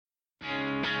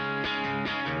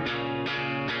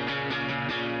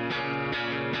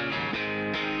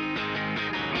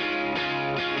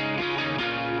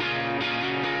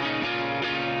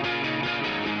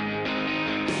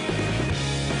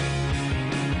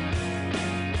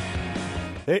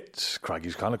It's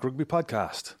Craggy's Connacht Rugby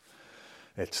Podcast.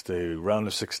 It's the round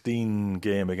of 16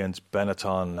 game against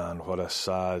Benetton, and what a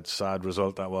sad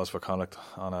result that was for Connacht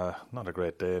on not a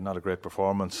great day, not a great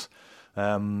performance.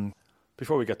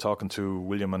 Before we get talking to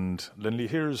William and Lindley,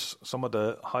 here's some of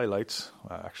the highlights,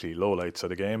 actually lowlights of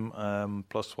the game,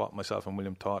 plus what myself and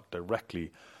William thought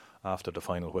directly after the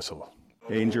final whistle.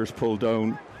 Angers pulled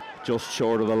down just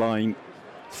short of the line,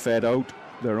 fed out.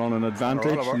 They're on an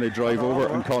advantage and they drive over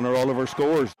and Conor Oliver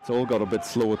scores. It's all got a bit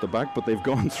slow at the back, but they've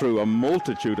gone through a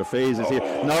multitude of phases here.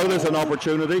 Now there's an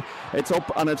opportunity. It's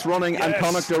up and it's running, and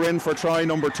Connacht are in for try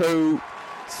number 2.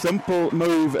 Simple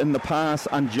move in the pass,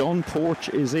 and John Porch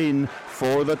is in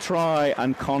for the try,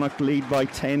 and Connacht lead by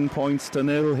 10 points to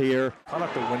 0 here.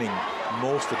 Connacht are winning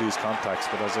most of these contacts,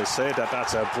 but as I say,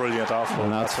 that's a brilliant offload.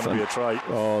 That's going to be a try.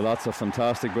 Oh, that's a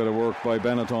fantastic bit of work by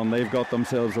Benetton. They've got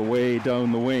themselves away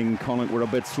down the wing. Connacht were a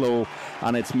bit slow,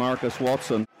 and it's Marcus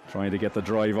Watson trying to get the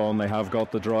drive on. They have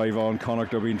got the drive on.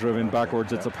 Connacht are being driven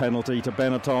backwards. It's a penalty to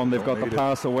Benetton. They've got the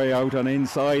pass away out and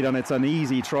inside, and it's an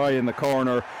easy try in the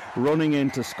corner. Running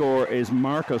in to score is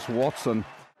Marcus Watson.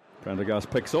 Prendergast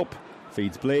picks up,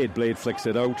 feeds Blade. Blade flicks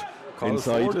it out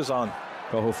inside. Ford is on.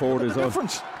 Ford is on.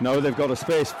 Now they've got a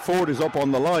space. Ford is up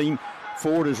on the line.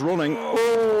 Ford is running.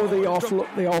 The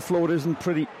offload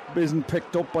isn't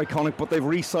picked up by Connacht, but they've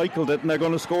recycled it and they're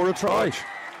going to score a try.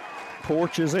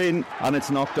 Porch is in, and it's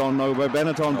knocked on now by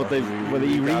Benetton, but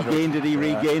he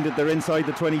regained it. They're inside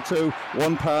the 22.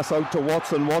 One pass out to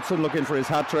Watson. Watson looking for his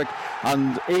hat-trick,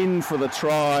 and in for the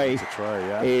try,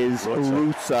 is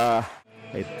Rutsa.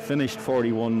 It finished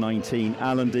 41-19.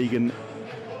 Alan Deegan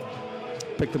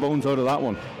picked the bones out of that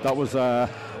one. That was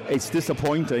it's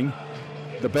disappointing.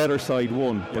 The better side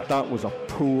won, but that was a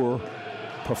poor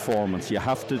performance. You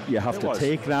have to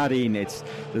take that in.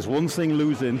 There's one thing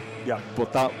losing,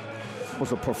 but that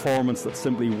was a performance that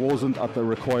simply wasn't at the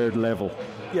required level.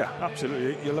 Yeah,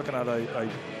 absolutely. You're looking at, I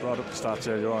brought up the stats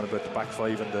earlier on about the back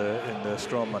five in the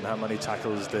scrum and how many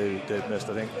tackles they've missed.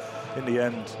 I think in the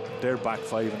end their back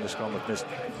five in the scrum have missed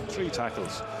 3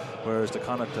 tackles, whereas the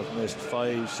Connacht have missed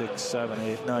 5, 6, 7,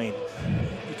 8, 9.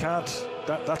 You can't.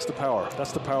 That's the power.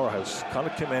 That's the powerhouse.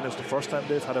 Connacht came in. It was the first time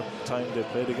they've had a time they've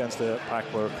played against a pack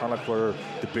where Connacht were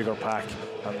the bigger pack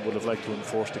and would have liked to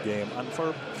enforce the game. And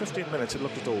for 15 minutes it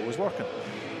looked as though it was working.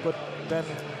 But then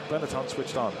Benetton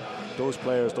switched on. Those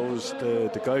players,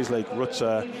 the guys like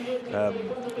Rutsa,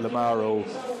 Lamaro,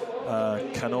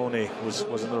 Canone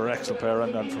was another excellent player,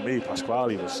 and for me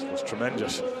Pasquale was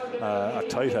tremendous at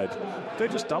tight head. They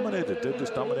just dominated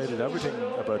everything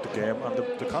about the game, and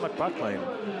the Connacht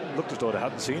backline looked as though they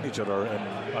hadn't seen each other in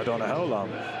I don't know how long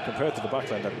compared to the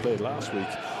backline that played last week.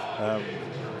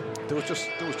 There was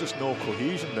just no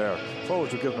cohesion there.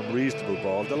 Forwards were giving them reasonable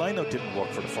ball. The line-out didn't work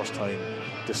for the first time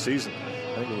this season.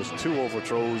 I think it was 2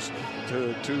 overthrows,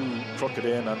 two crooked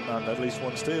in, and at least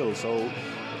 1 steal. So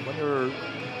when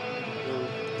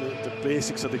the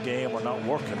basics of the game are not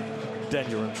working, then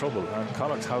you're in trouble. And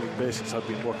Connacht's basics have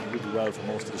been working really well for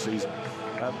most of the season.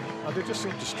 And they just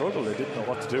seemed to struggle. They didn't know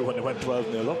what to do when they went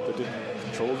 12-0 up. They didn't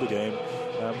control the game.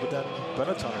 But then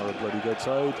Benetton are a bloody good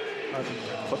side and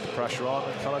put the pressure on,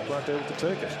 and Connacht weren't able to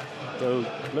take it. They'll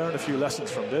learn a few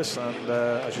lessons from this, and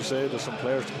as you say, there's some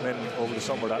players to come in over the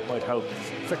summer that might help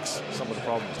fix some of the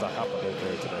problems that happened out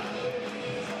there today.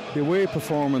 The away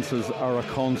performances are a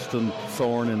constant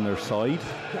thorn in their side,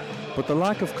 but the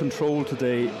lack of control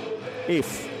today,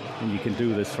 and you can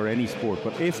do this for any sport,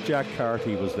 but if Jack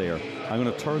Carty was there, I'm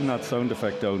going to turn that sound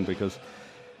effect down because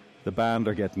the band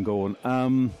are getting going.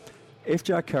 If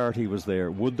Jack Carty was there,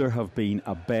 would there have been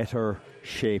a better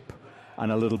shape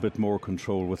and a little bit more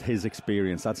control with his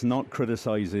experience? That's not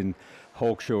criticising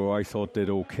Hawkshaw, I thought did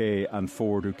okay, and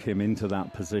Ford, who came into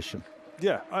that position.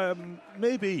 Yeah,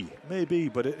 maybe,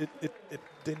 but the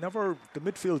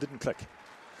midfield didn't click.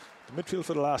 The midfield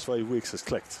for the last 5 weeks has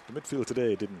clicked. The midfield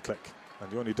today didn't click. And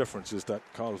the only difference is that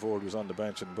Carl Ford was on the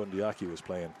bench and Bundy Aki was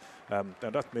playing. And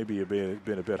that maybe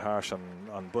been a bit harsh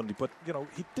on Bundy. But,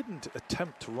 he didn't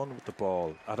attempt to run with the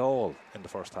ball at all in the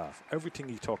first half. Everything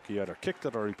he took, he either kicked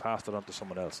it or he passed it on to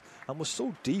someone else. And was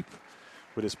so deep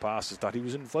with his passes that he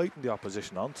was inviting the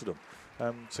opposition onto them.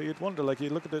 So you'd wonder,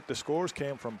 you look at the scores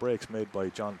came from breaks made by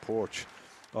John Porch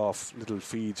off little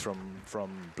feeds from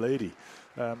Blady.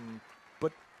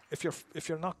 But if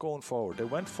you're not going forward, they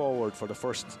went forward for the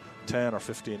first 10 or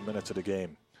 15 minutes of the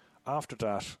game. After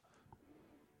that,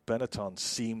 Benetton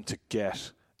seemed to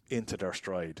get into their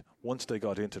stride. Once they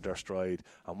got into their stride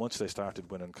and once they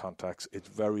started winning contacts, it's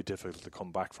very difficult to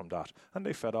come back from that. And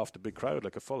they fed off the big crowd,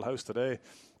 like a full house today.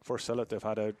 First sellout they've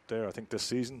had out there, I think, this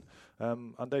season.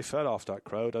 And they fed off that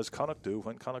crowd, as Connacht do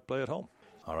when Connacht play at home.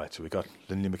 All right, so we got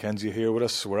Lindley McKenzie here with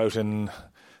us. We're out in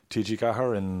TG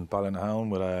Cahir in Ballinhown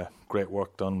with great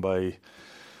work done by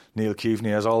Neil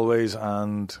Keaveney as always,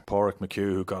 and Pádraig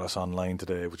McHugh, who got us online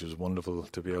today, which was wonderful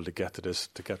to be able to get to this,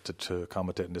 to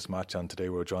commentate in this match. And today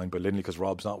we're joined by Lindley because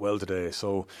Rob's not well today.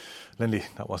 So Lindley,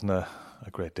 that wasn't a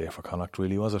great day for Connacht,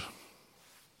 really, was it?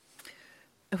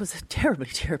 It was a terribly,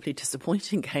 terribly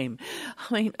disappointing game.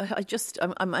 I mean,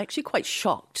 I'm actually quite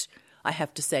shocked, I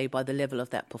have to say, by the level of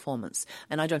that performance.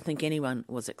 And I don't think anyone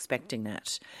was expecting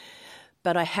that.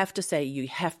 But I have to say, you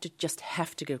have to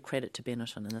give credit to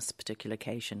Benetton on this particular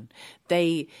occasion.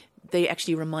 They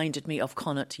actually reminded me of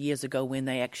Connacht years ago when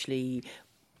they actually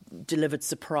delivered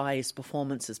surprise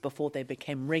performances before they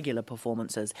became regular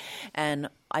performances. And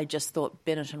I just thought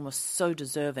Benetton was so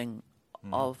deserving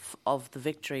of the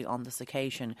victory on this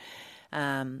occasion.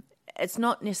 It's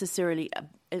not necessarily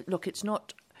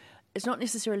it's not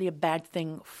necessarily a bad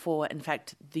thing for, in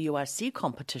fact, the URC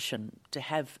competition to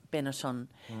have Benetton,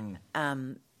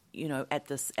 at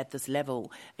this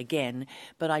level again.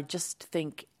 But I just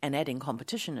think, and adding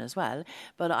competition as well.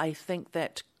 But I think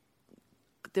that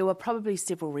there were probably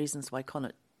several reasons why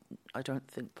Connacht, I don't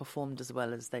think, performed as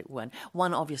well as they were.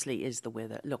 One, obviously, is the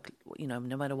weather. Look, no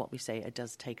matter what we say, it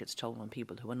does take its toll on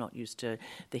people who are not used to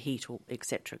the heat, or et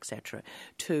cetera, et cetera.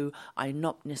 Two, I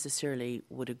not necessarily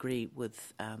would agree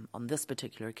with, on this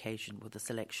particular occasion, with the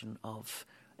selection of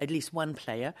at least one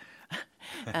player.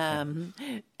 And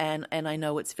I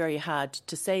know it's very hard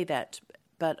to say that,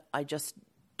 but I just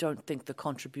don't think the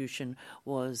contribution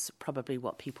was probably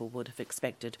what people would have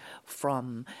expected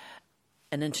from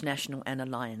an international and a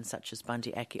lion such as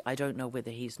Bundee Aki. I don't know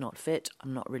whether he's not fit.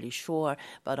 I'm not really sure,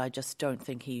 but I just don't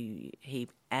think he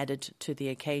added to the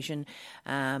occasion.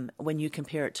 When you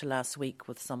compare it to last week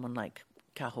with someone like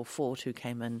Cathal Ford, who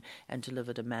came in and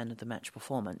delivered a man-of-the-match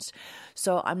performance.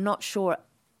 So I'm not sure.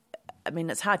 I mean,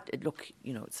 it's hard.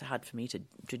 It's hard for me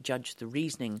to judge the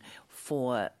reasoning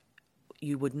for.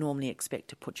 You would normally expect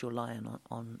to put your lion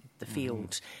on the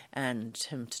field and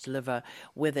him to deliver,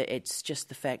 whether it's just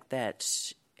the fact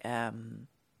that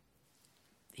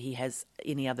he has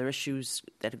any other issues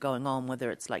that are going on, whether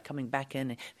it's like coming back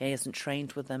in, he hasn't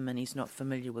trained with them and he's not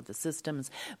familiar with the systems.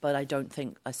 But I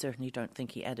certainly don't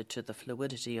think he added to the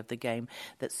fluidity of the game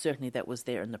that was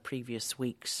there in the previous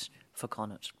weeks for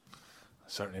Connacht.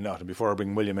 Certainly not. And before I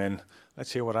bring William in,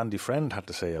 let's hear what Andy Friend had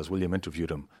to say as William interviewed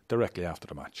him directly after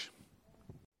the match.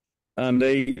 And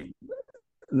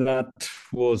that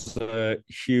was a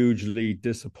hugely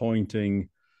disappointing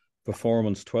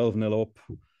performance, 12-0 up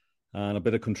and a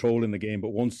bit of control in the game.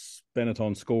 But once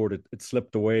Benetton scored, it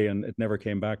slipped away and it never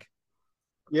came back.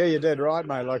 Yeah, you're dead right,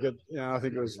 mate. I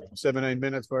think it was 17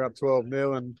 minutes, we're up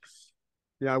 12-0 and,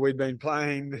 we'd been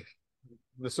playing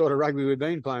the sort of rugby we've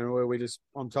been playing where we just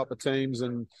on top of teams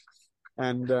and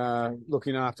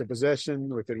looking after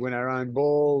possession. We could win our own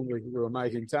ball. We were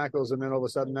making tackles, and then all of a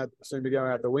sudden that seemed to go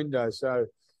out the window. So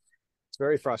it's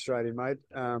very frustrating, mate.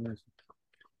 And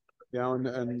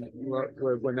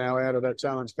we're now out of that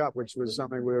Challenge Cup, which was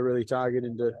something we were really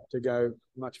targeting to go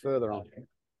much further on.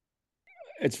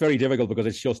 It's very difficult because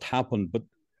it's just happened. But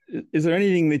is there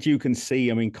anything that you can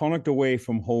see? I mean, Connacht away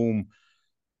from home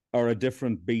are a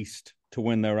different beast to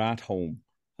when they're at home,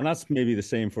 and that's maybe the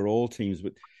same for all teams,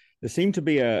 but there seemed to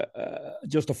be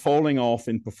just a falling off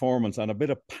in performance and a bit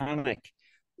of panic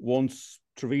once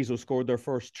Treviso scored their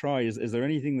first try. Is there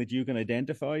anything that you can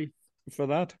identify for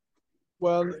that?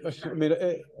 Well, I mean,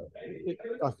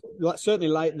 certainly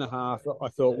late in the half, I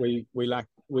thought we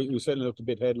certainly looked a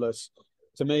bit headless.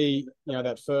 To me,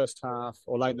 that first half,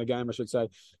 or late in the game, I should say,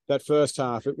 that first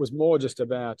half, it was more just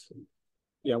about,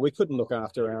 we couldn't look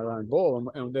after our own ball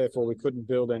and therefore we couldn't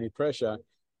build any pressure.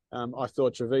 I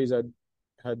thought Treviso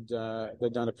they'd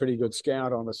done a pretty good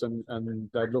scout on us and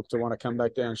they'd looked to want to come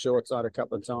back down short side a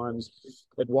couple of times.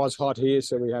 It was hot here,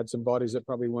 so we had some bodies that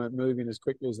probably weren't moving as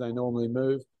quickly as they normally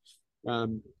move.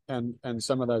 And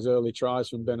some of those early tries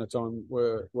from Benetton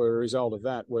were a result of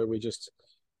that, where we just,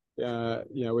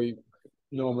 we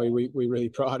really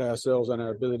pride ourselves on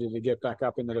our ability to get back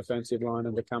up in the defensive line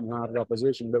and become hard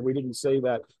opposition, but we didn't see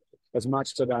that as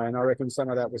much today, and I reckon some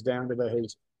of that was down to the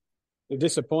heat. The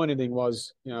disappointing thing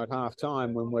was, at half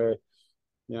time when we're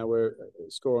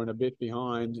scoring a bit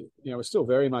behind, we're still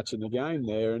very much in the game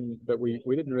there, but we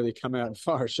didn't really come out and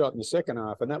fire a shot in the second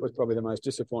half, and that was probably the most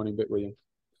disappointing bit, William.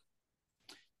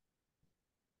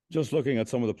 Just looking at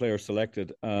some of the players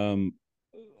selected,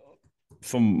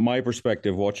 from my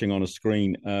perspective, watching on a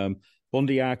screen,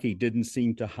 Bundyaki didn't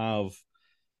seem to have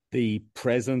the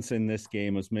presence in this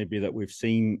game as maybe that we've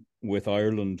seen with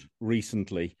Ireland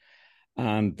recently.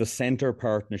 And the centre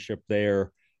partnership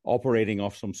there, operating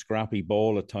off some scrappy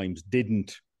ball at times,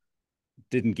 didn't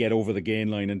get over the gain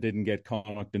line and didn't get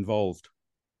Connacht involved.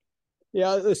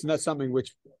 Yeah, listen, that's something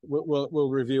which we'll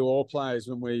review all players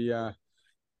when we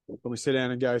sit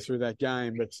down and go through that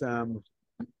game. But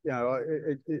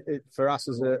for us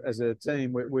as a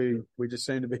team, we just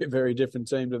seem to be a very different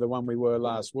team to the one we were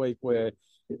last week, where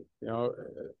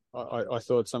I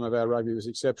thought some of our rugby was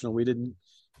exceptional.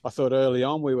 I thought early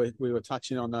on we were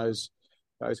touching on those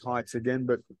heights again,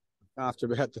 but after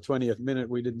about the 20th minute,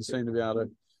 we didn't seem to be able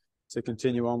to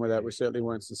continue on with that. We certainly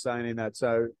weren't sustaining that.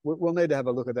 So we'll need to have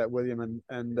a look at that, William,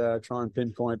 and try and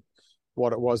pinpoint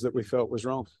what it was that we felt was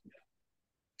wrong.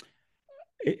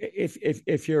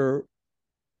 If you're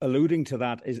alluding to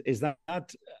that, is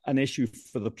that an issue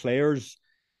for the players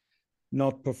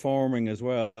not performing as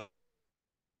well?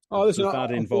 Oh, listen, does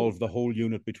that involve the whole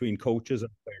unit between coaches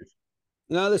and players?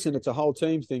 No, listen, it's a whole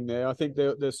team thing there. I think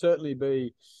there'll certainly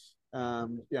be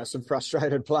some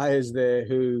frustrated players there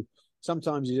who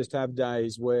sometimes you just have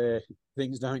days where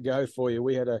things don't go for you.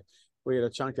 We had a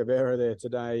chunk of error there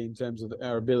today in terms of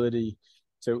our ability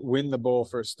to win the ball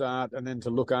for a start and then to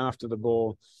look after the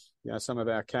ball. Some of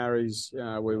our carries,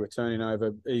 we were turning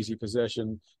over easy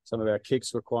possession. Some of our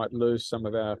kicks were quite loose. Some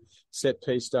of our set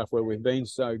piece stuff where we've been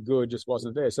so good just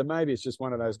wasn't there. So maybe it's just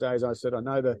one of those days. I said, I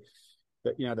know that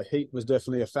the heat was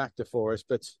definitely a factor for us,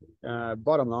 but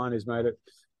bottom line is, mate, it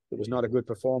was not a good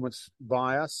performance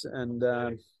by us, and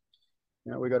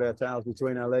we got our tails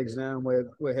between our legs now, and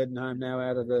we're heading home now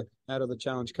out of the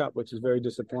Challenge Cup, which is very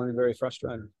disappointing, very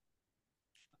frustrating.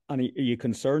 And are you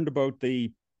concerned about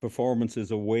the performances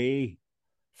away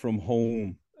from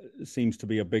home? It seems to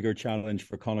be a bigger challenge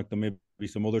for Connacht than maybe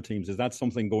some other teams. Is that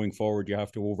something going forward you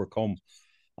have to overcome,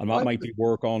 and that might be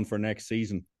work on for next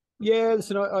season? Yeah,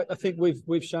 listen, I think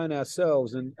we've shown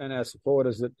ourselves and our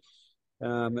supporters that,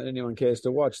 and anyone cares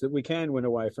to watch, that we can win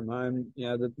away from home.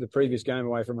 The previous game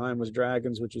away from home was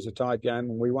Dragons, which was a tight game,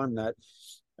 and we won that.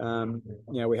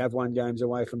 We have won games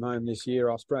away from home this year.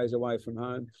 Ospreys away from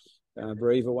home,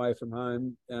 Breve away from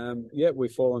home.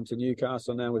 We've fallen to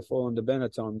Newcastle now. We've fallen to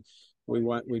Benetton.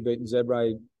 We beaten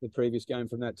Zebre the previous game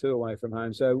from that too away from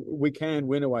home. So we can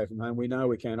win away from home. We know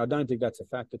we can. I don't think that's a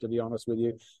factor, to be honest with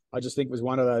you. I just think it was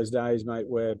one of those days, mate,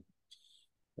 where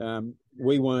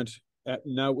we weren't at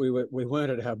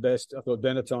our best. I thought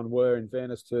Benetton were, in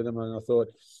fairness to them, and I thought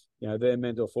their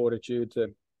mental fortitude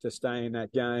to stay in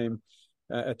that game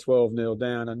at 12-0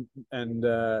 down, and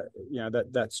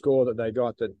that score that they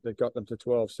got that got them to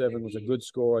 12-7 was a good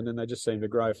score, and then they just seemed to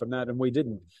grow from that, and we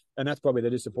didn't. And that's probably the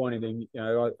disappointing thing.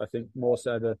 I think more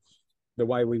so the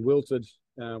way we wilted.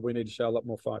 We need to show a lot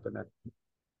more fight than that.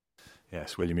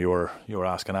 Yes, William, you were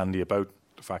asking Andy about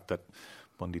the fact that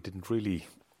Bundy didn't really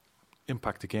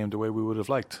impact the game the way we would have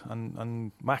liked,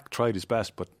 and Mac tried his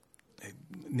best, but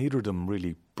neither of them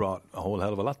really brought a whole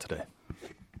hell of a lot today.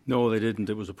 No, they didn't.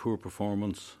 It was a poor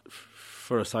performance.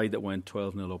 For a side that went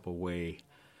 12-0 up away,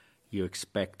 you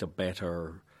expect a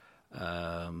better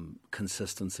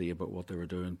consistency about what they were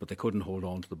doing, but they couldn't hold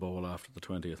on to the ball after the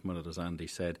 20th minute, as Andy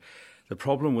said. The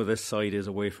problem with this side is,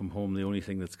 away from home, the only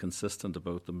thing that's consistent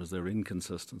about them is their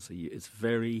inconsistency. It's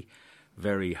very,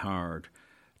 very hard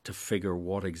to figure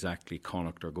what exactly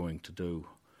Connacht are going to do.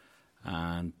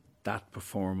 And that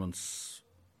performance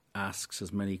asks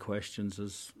as many questions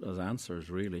as answers,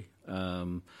 really.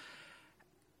 There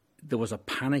was a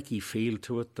panicky feel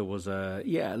to it. There was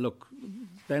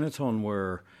Benetton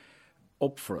were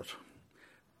up for it.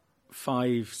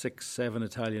 5, 6, 7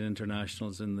 Italian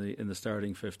internationals in the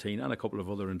starting 15, and a couple of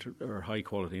other high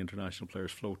quality international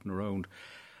players floating around.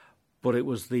 But it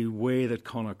was the way that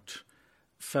Connacht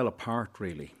fell apart,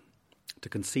 really. To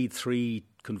concede 3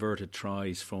 converted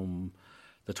tries from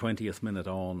the 20th minute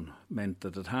on meant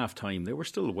that at half time they were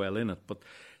still well in it, but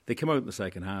they came out in the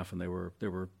second half and they were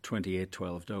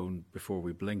 28-12 down before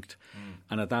we blinked.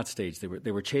 And at that stage they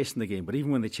were chasing the game, but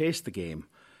even when they chased the game,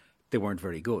 they weren't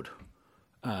very good.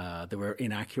 They were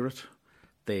inaccurate.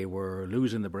 They were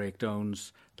losing the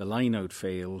breakdowns. The line out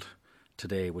failed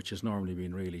today, which has normally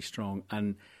been really strong,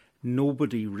 and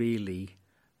nobody really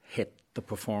hit the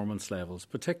performance levels,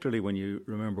 particularly when you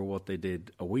remember what they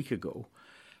did a week ago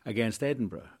against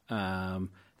Edinburgh.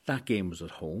 That game was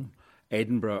at home.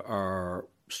 Edinburgh are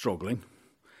struggling,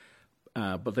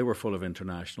 but they were full of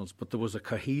internationals. But there was a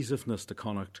cohesiveness to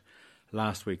Connacht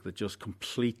last week that just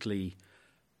completely,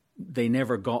 they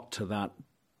never got to that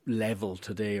level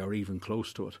today or even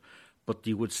close to it. but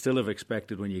you would still have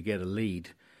expected when you get a lead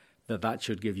that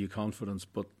should give you confidence.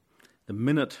 But the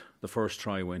minute the first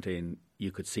try went in,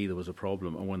 you could see there was a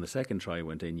problem. And when the second try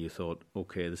went in, you thought,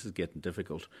 OK, this is getting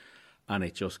difficult. And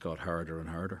it just got harder and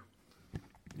harder.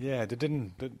 Yeah,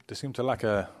 they seemed to lack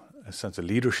a sense of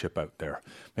leadership out there.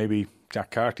 Maybe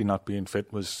Jack Carty not being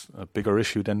fit was a bigger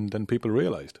issue than people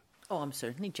realised. Oh, I'm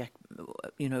certainly Jack.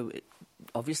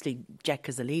 Obviously Jack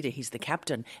is a leader. He's the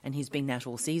captain, and he's been that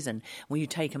all season. When you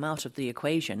take him out of the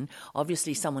equation,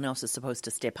 obviously someone else is supposed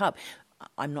to step up.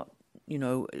 I'm not.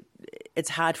 It's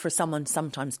hard for someone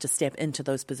sometimes to step into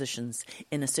those positions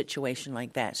in a situation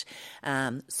like that.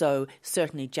 So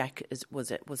certainly Jack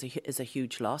is a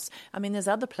huge loss. I mean, there's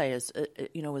other players,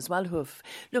 as well who have.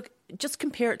 Look, just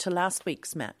compare it to last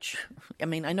week's match. I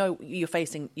mean, I know you're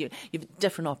facing you've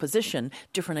different opposition,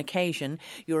 different occasion.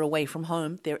 You're away from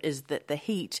home. There is the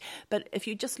heat. But if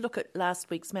you just look at last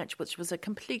week's match, which was a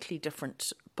completely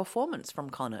different performance from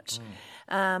Connacht,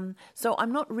 so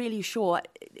I'm not really sure.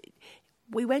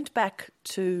 We went back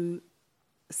to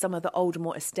some of the older,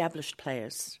 more established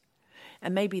players.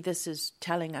 And maybe this is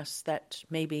telling us that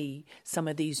maybe some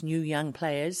of these new young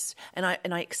players, and I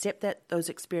accept that those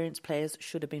experienced players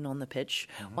should have been on the pitch.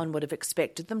 Mm-hmm. One would have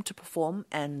expected them to perform,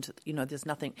 and there's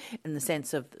nothing in the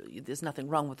sense of there's nothing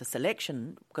wrong with the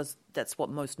selection because that's what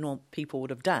most normal people would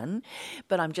have done.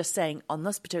 But I'm just saying on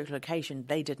this particular occasion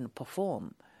they didn't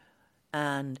perform.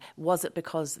 And was it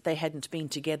because they hadn't been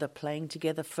together, playing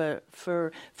together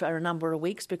for a number of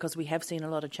weeks? Because we have seen a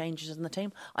lot of changes in the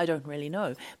team. I don't really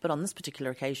know. But on this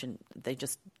particular occasion, it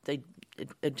just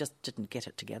didn't get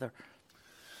it together.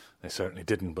 They certainly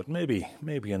didn't. But maybe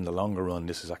in the longer run,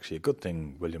 this is actually a good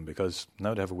thing, William, because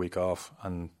now they have a week off,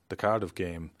 and the Cardiff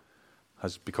game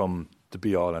has become the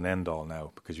be-all and end-all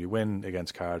now. Because you win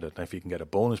against Cardiff, and if you can get a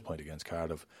bonus point against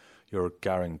Cardiff, you're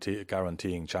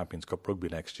guaranteeing Champions Cup rugby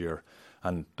next year,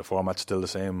 and the format's still the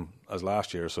same as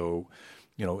last year. So,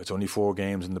 it's only 4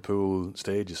 games in the pool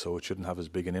stages, so it shouldn't have as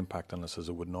big an impact on us as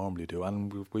it would normally do.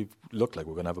 And we've looked like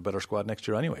we're going to have a better squad next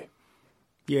year anyway.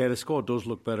 Yeah, the squad does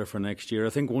look better for next year. I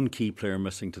think one key player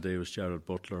missing today was Jared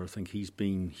Butler. I think he's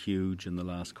been huge in the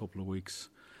last couple of weeks,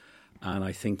 and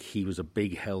I think he was a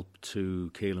big help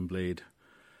to Caelan Blade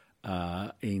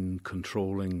in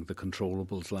controlling the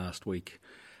controllables last week.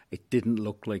 It didn't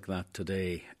look like that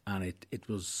today, and it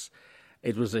was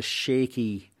a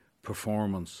shaky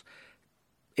performance.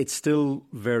 It's still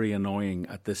very annoying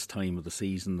at this time of the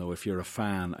season, though, if you're a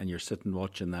fan and you're sitting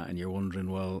watching that and you're wondering,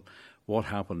 well, what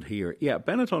happened here? Yeah,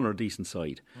 Benetton are a decent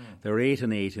side. They're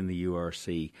 8-8 in the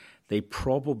URC. They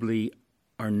probably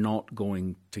are not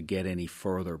going to get any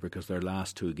further because their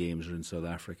last 2 games are in South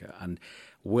Africa. And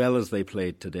well as they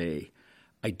played today,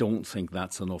 I don't think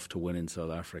that's enough to win in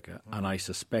South Africa. And I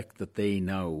suspect that they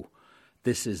know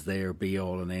this is their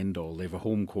be-all and end-all. They have a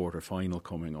home quarter final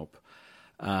coming up.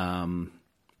 And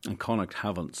Connacht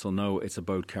haven't. So now it's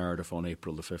about Cardiff on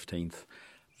April the 15th.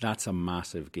 That's a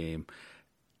massive game.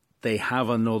 They have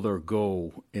another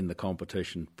go in the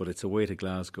competition, but it's away to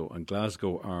Glasgow. And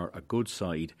Glasgow are a good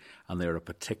side, and they're a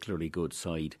particularly good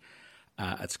side.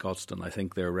 At Scotstoun, I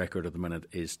think their record at the minute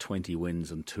is 20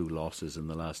 wins and 2 losses in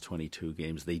the last 22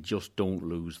 games. They just don't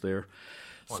lose there.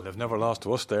 Well, they've never lost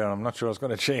to us there, and I'm not sure it's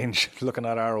going to change looking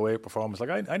at our away performance.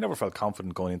 Like I never felt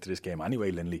confident going into this game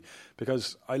anyway, Lindley,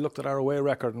 because I looked at our away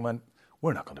record and went,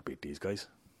 we're not going to beat these guys.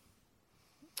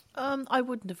 I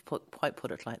wouldn't have quite put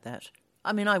it like that.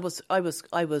 I mean, I was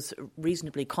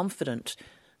reasonably confident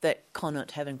that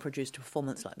Connacht, having produced a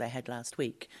performance like they had last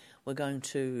week, were going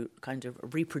to kind of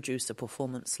reproduce a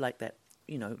performance like that,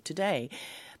 today.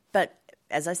 But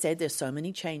as I said, there's so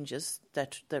many changes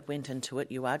that went into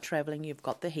it. You are travelling, you've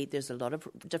got the heat. There's a lot of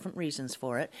different reasons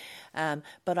for it.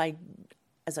 But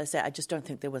as I said, I just don't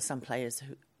think there were some players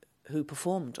who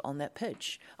performed on that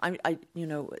pitch.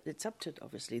 It's up to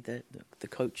obviously the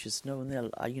coaches, and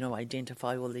they'll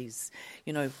identify all these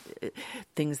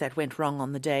things that went wrong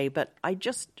on the day. But I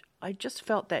just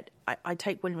felt that I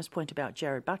take William's point about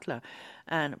Jared Butler,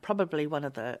 and probably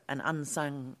an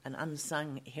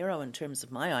unsung hero in terms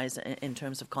of my eyes, in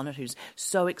terms of Connacht, who's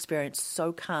so experienced,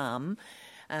 so calm,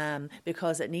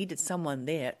 because it needed someone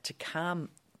there to calm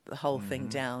the whole thing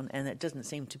down, and it doesn't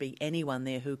seem to be anyone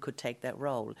there who could take that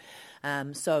role.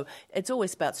 So it's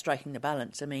always about striking the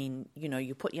balance. I mean,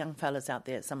 you put young fellas out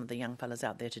there, some of the young fellas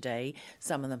out there today,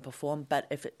 some of them perform, but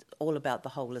if it's all about the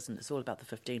whole, isn't it? It's all about the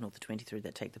 15 or the 23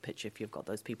 that take the pitch if you've got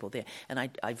those people there. And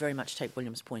I very much take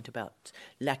William's point about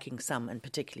lacking some, and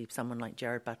particularly someone like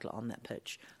Jared Butler on that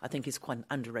pitch. I think he's quite an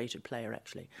underrated player,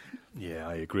 actually. Yeah,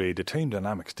 I agree. The team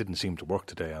dynamics didn't seem to work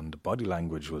today, and the body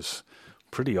language was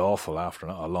pretty awful after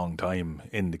a long time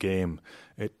in the game.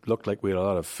 It looked like we had a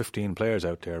lot of 15 players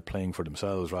out there playing for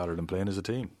themselves rather than playing as a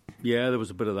team. Yeah, there was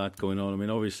a bit of that going on. I mean,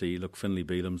 obviously, look, Finlay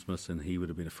Beelam's missing. He would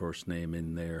have been a first name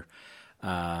in there.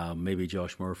 Maybe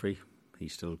Josh Murphy.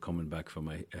 He's still coming back from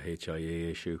a HIA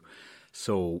issue.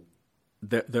 So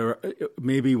there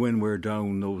maybe when we're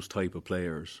down those type of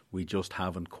players, we just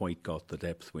haven't quite got the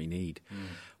depth we need.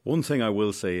 One thing I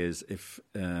will say is if...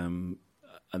 and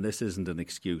this isn't an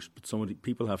excuse, but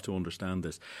people have to understand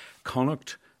this.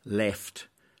 Connacht left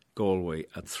Galway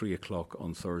at 3 o'clock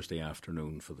on Thursday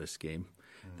afternoon for this game.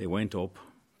 They went up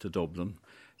to Dublin.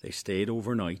 They stayed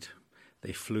overnight.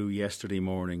 They flew yesterday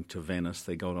morning to Venice.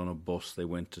 They got on a bus. They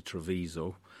went to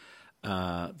Treviso.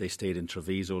 They stayed in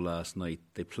Treviso last night.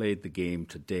 They played the game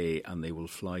today, and they will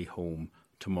fly home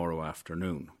tomorrow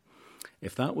afternoon.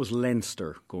 If that was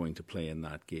Leinster going to play in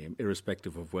that game,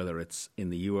 irrespective of whether it's in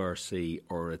the URC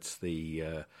or it's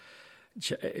the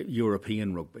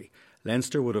European rugby,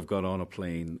 Leinster would have got on a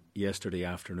plane yesterday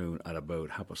afternoon at about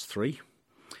 3:30,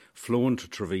 flown to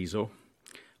Treviso,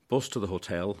 bus to the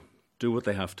hotel, do what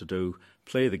they have to do,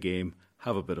 play the game,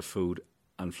 have a bit of food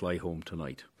and fly home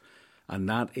tonight. And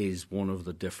that is one of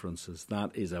the differences.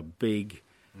 That is a big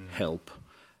help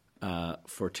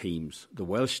for teams. The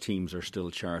Welsh teams are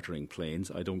still chartering planes.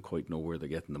 I don't quite know where they're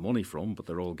getting the money from, but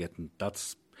they're all getting...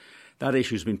 That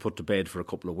issue's been put to bed for a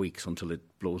couple of weeks until it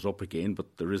blows up again,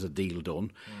 but there is a deal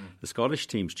done. The Scottish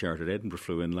teams chartered. Edinburgh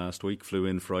flew in last week, flew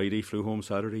in Friday, flew home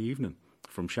Saturday evening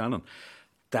from Shannon.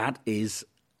 That is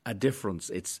a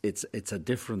difference. It's a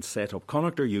different setup.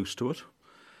 Connacht are used to it,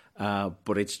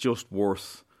 but it's just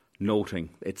worth noting.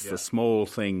 It's the small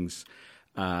things...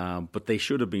 but they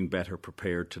should have been better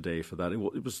prepared today for that.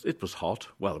 It was hot.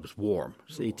 Well, it was warm.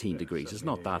 It's 18 degrees. It's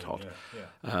not that hot.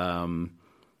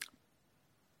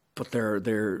 But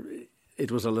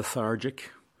it was a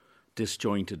lethargic,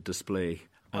 disjointed display.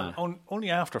 Only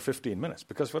after 15 minutes,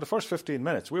 because for the first 15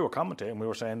 minutes we were commentating, we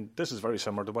were saying this is very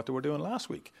similar to what they were doing last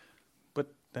week.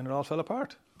 But then it all fell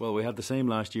apart. Well, we had the same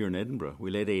last year in Edinburgh.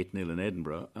 We led 8-0 in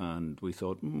Edinburgh, and we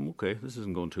thought, OK, this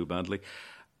isn't going too badly.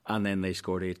 And then they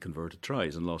scored 8 converted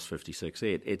tries and lost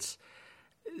 56-8.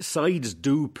 Sides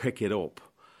do pick it up,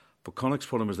 but Connacht's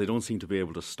problem is they don't seem to be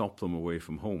able to stop them away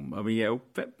from home. I mean, yeah,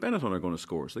 Benetton are going to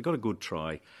score, so they got a good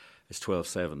try. It's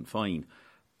 12-7, fine.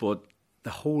 But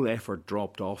the whole effort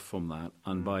dropped off from that,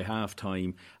 and by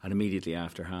half-time and immediately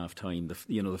after half-time, the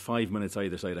 5 minutes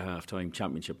either side of half-time,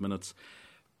 championship minutes,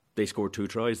 they scored 2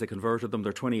 tries, they converted them,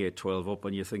 they're 28-12 up,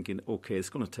 and you're thinking, OK, it's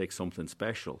going to take something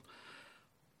special.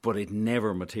 But it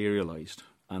never materialised,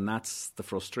 and that's the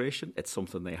frustration. It's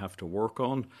something they have to work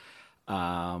on,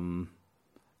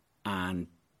 and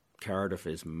Cardiff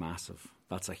is massive.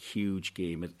 That's a huge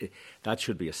game. That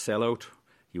should be a sellout.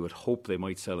 You would hope they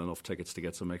might sell enough tickets to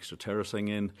get some extra terracing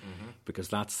in, because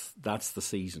that's the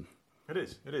season. It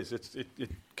is.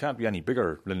 It can't be any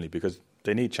bigger, Linley, because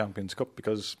they need Champions Cup,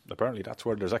 because apparently that's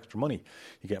where there's extra money.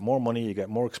 You get more money, you get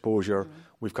more exposure.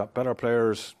 We've got better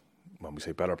players. When we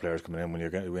say better players coming in, when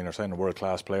you're saying a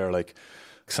world-class player like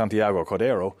Santiago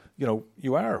Cordero,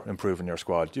 you are improving your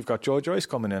squad. You've got Joe Joyce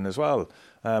coming in as well.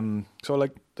 So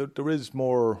there is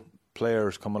more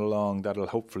players coming along that'll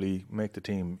hopefully make the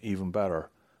team even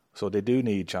better. So they do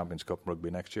need Champions Cup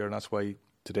rugby next year, and that's why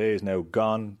today is now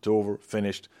gone, it's over,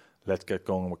 finished. Let's get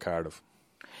going with Cardiff.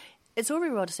 It's all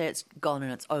very well to say it's gone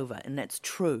and it's over, and that's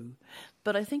true.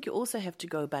 But I think you also have to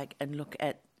go back and look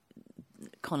at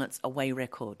Connacht's away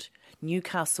record.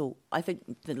 Newcastle, I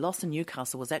think the loss in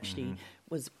Newcastle was actually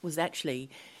was actually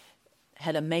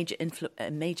had a major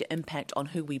impact on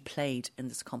who we played in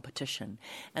this competition.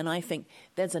 And I think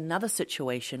there's another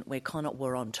situation where Connacht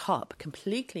were on top,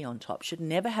 completely on top, should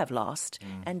never have lost,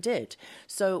 and did.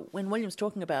 So when William's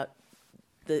talking about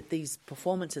these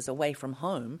performances away from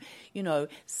home,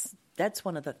 that's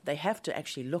one of they have to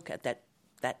actually look at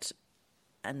that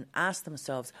and ask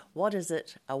themselves, what is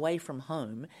it away from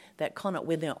home that Connacht,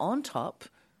 when they're on top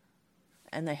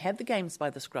and they have the games by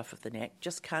the scruff of the neck,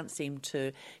 just can't seem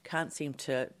to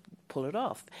pull it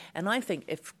off. And I think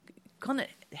if Connacht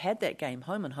had that game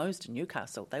home and hosed in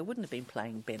Newcastle, they wouldn't have been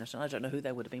playing Benetton. I don't know who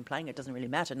they would have been playing. It doesn't really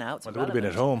matter now. It's they would have been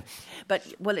at home. But,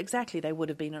 exactly, they would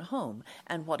have been at home.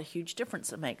 And what a huge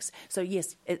difference it makes. So,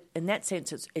 yes, in that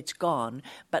sense, it's gone.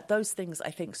 But those things, I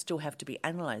think, still have to be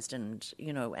analysed and,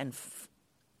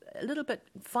 a little bit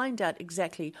find out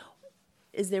exactly,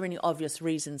 is there any obvious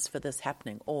reasons for this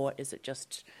happening, or is it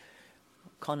just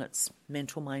Connacht's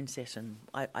mental mindset? And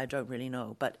I don't really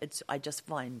know, but I just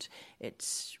find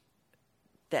it's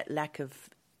that lack of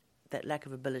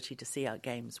ability to see out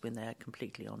games when they're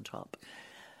completely on top.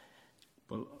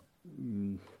 Well,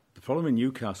 the problem in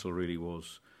Newcastle really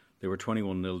was they were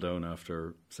 21-0 down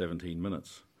after 17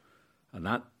 minutes. And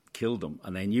that killed them.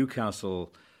 And then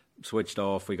Newcastle switched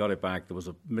off. We got it back. There was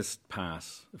a missed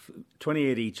pass.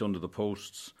 28 each under the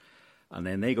posts. And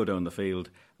then they go down the field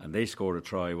and they scored a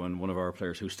try when one of our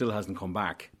players, who still hasn't come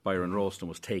back, Byron Ralston,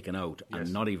 was taken out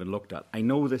and not even looked at. I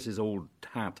know this is old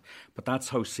hat, but that's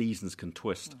how seasons can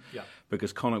twist. Yeah.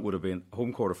 Because Connacht would have been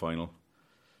home quarter-final,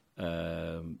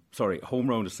 home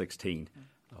round of 16,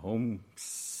 a home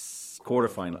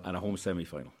quarter-final and a home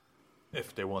semi-final.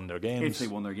 If they won their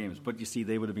games. But you see,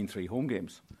 they would have been 3 home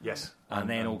games. Yes. And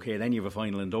then you have a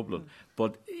final in Dublin.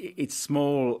 But it's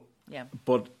small. Yeah.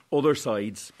 But other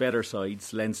sides, better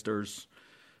sides, Leinster's,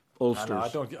 Ulsters. I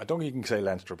don't think you can say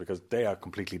Leinster because they are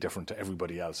completely different to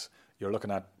everybody else. You're looking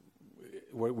at,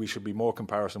 we should be more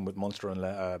comparison with Munster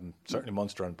and certainly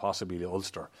Munster and possibly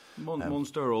Ulster.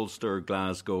 Munster, Ulster,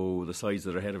 Glasgow, the sides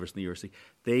that are ahead of us in the URC,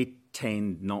 they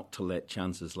tend not to let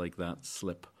chances like that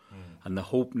slip. And the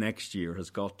hope next year has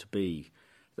got to be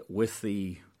that with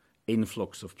the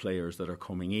influx of players that are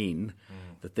coming in,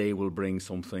 that they will bring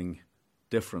something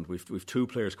different. We've 2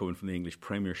 players coming from the English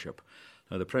Premiership.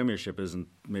 Now, the Premiership isn't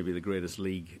maybe the greatest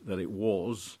league that it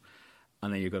was,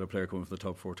 and then you've got a player coming from the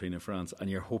top 14 in France, and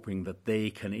you're hoping that they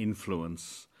can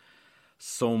influence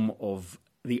some of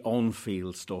the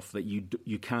on-field stuff that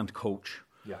you can't coach.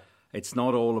 Yeah. It's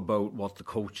not all about what the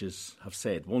coaches have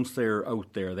said. Once they're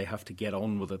out there, they have to get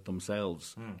on with it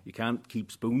themselves. You can't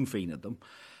keep spoon-feeding them.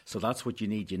 So that's what you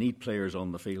need. You need players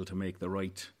on the field to make the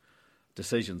right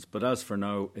decisions. But as for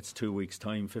now, it's 2 weeks'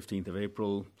 time, 15th of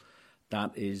April.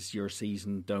 That is your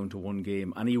season down to 1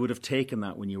 game. And you would have taken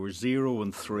that when you were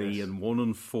 0-3 and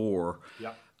 1-4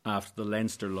 after the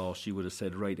Leinster loss. You would have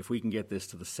said, right, if we can get this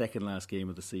to the second last game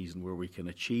of the season where we can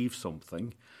achieve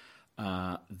something,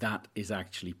 that is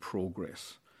actually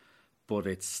progress. But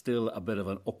it's still a bit of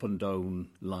an up and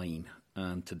down line.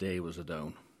 And today was a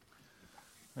down.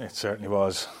 It certainly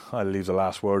was. I'll leave the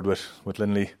last word with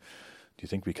Lindley. Do you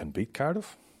think we can beat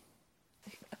Cardiff?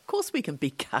 Of course we can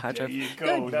beat Cardiff. There you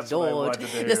go. Good That's Lord. what I wanted to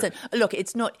hear. Listen, look,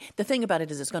 it's not. The thing about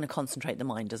it is it's going to concentrate the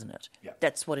mind, isn't it? Yeah.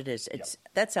 That's what it is.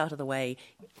 That's out of the way.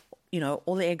 You know,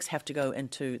 all the eggs have to go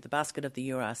into the basket of the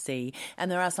URC,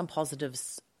 and there are some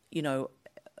positives, you know,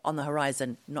 on the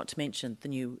horizon, not to mention the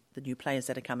new players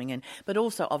that are coming in, but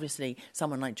also obviously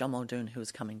someone like John Muldoon who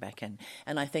is coming back in.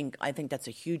 And I think that's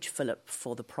a huge fillip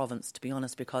for the province, to be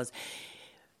honest, because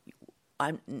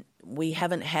we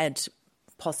haven't had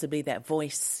possibly that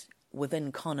voice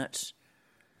within Connacht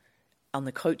on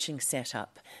the coaching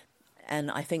setup, and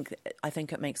I think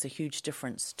it makes a huge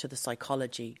difference to the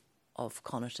psychology of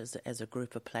Connacht as a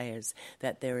group of players,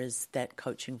 that there is that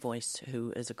coaching voice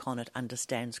who is a Connacht,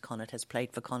 understands Connacht, has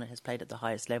played for Connacht, has played at the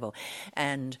highest level,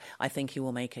 and I think he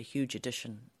will make a huge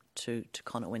addition to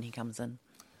Connacht when he comes in.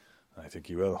 I think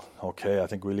he will. Okay, I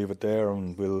think we'll leave it there,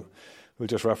 and we'll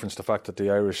just reference the fact that the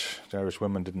Irish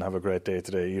women didn't have a great day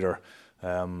today either.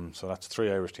 So that's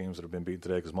 3 Irish teams that have been beaten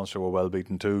today, because Munster were well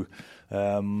beaten too.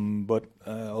 But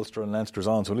Ulster and Leinster's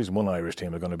on, so at least 1 Irish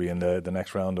team are going to be in the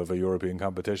next round of a European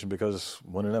competition, because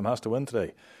one of them has to win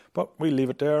today. But we'll leave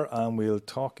it there, and we'll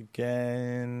talk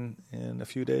again in a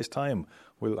few days' time.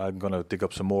 I'm going to dig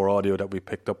up some more audio that we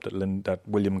picked up that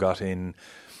William got in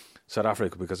South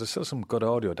Africa, because there's still some good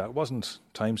audio that wasn't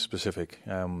time specific.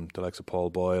 The likes of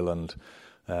Paul Boyle and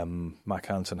Mac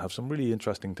Hansen have some really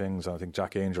interesting things, and I think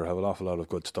Jack Ainger have an awful lot of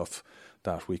good stuff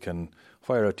that we can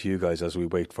fire out to you guys as we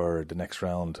wait for the next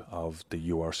round of the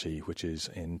URC, which is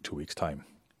in 2 weeks' time.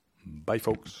 Bye,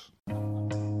 folks.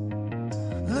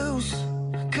 Loose,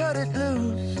 cut it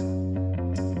loose.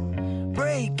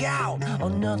 Break out or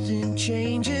nothing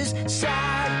changes.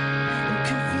 Side